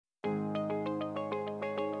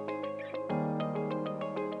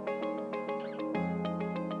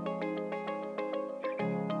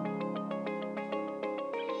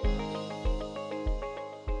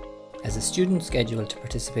As a student scheduled to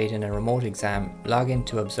participate in a remote exam, log in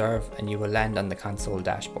to Observe and you will land on the console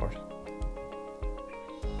dashboard.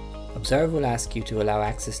 Observe will ask you to allow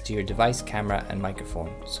access to your device camera and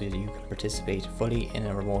microphone so that you can participate fully in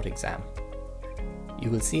a remote exam. You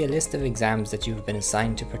will see a list of exams that you have been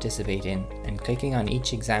assigned to participate in, and clicking on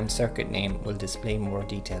each exam circuit name will display more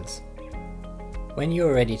details. When you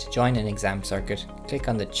are ready to join an exam circuit, click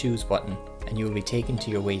on the Choose button and you will be taken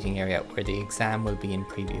to your waiting area where the exam will be in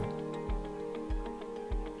preview.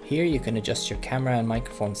 Here you can adjust your camera and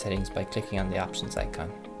microphone settings by clicking on the options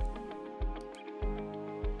icon.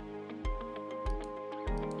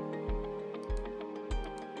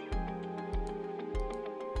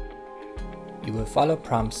 You will follow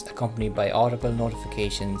prompts accompanied by audible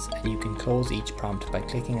notifications, and you can close each prompt by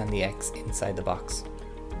clicking on the X inside the box.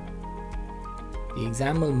 The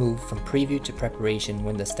exam will move from preview to preparation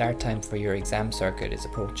when the start time for your exam circuit is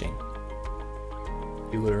approaching.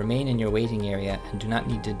 You will remain in your waiting area and do not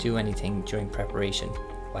need to do anything during preparation,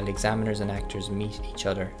 while examiners and actors meet each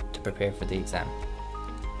other to prepare for the exam.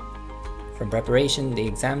 From preparation, the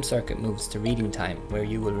exam circuit moves to reading time, where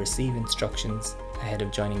you will receive instructions ahead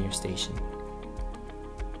of joining your station.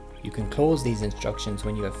 You can close these instructions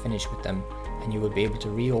when you have finished with them, and you will be able to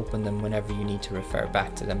reopen them whenever you need to refer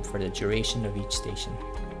back to them for the duration of each station.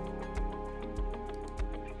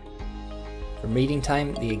 From reading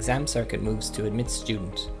time, the exam circuit moves to Admit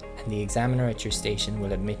Student, and the examiner at your station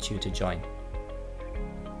will admit you to join.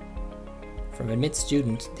 From Admit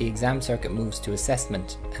Student, the exam circuit moves to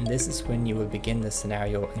Assessment, and this is when you will begin the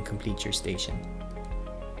scenario and complete your station.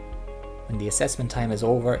 When the assessment time is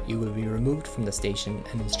over, you will be removed from the station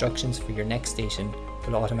and instructions for your next station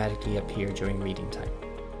will automatically appear during reading time.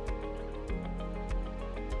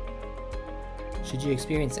 Should you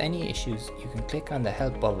experience any issues, you can click on the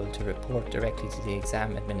Help bubble to report directly to the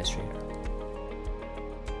exam administrator.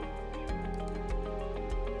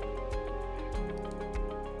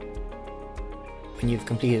 When you've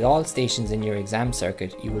completed all stations in your exam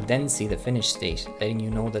circuit, you will then see the finish state, letting you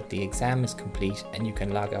know that the exam is complete and you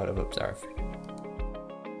can log out of Observe.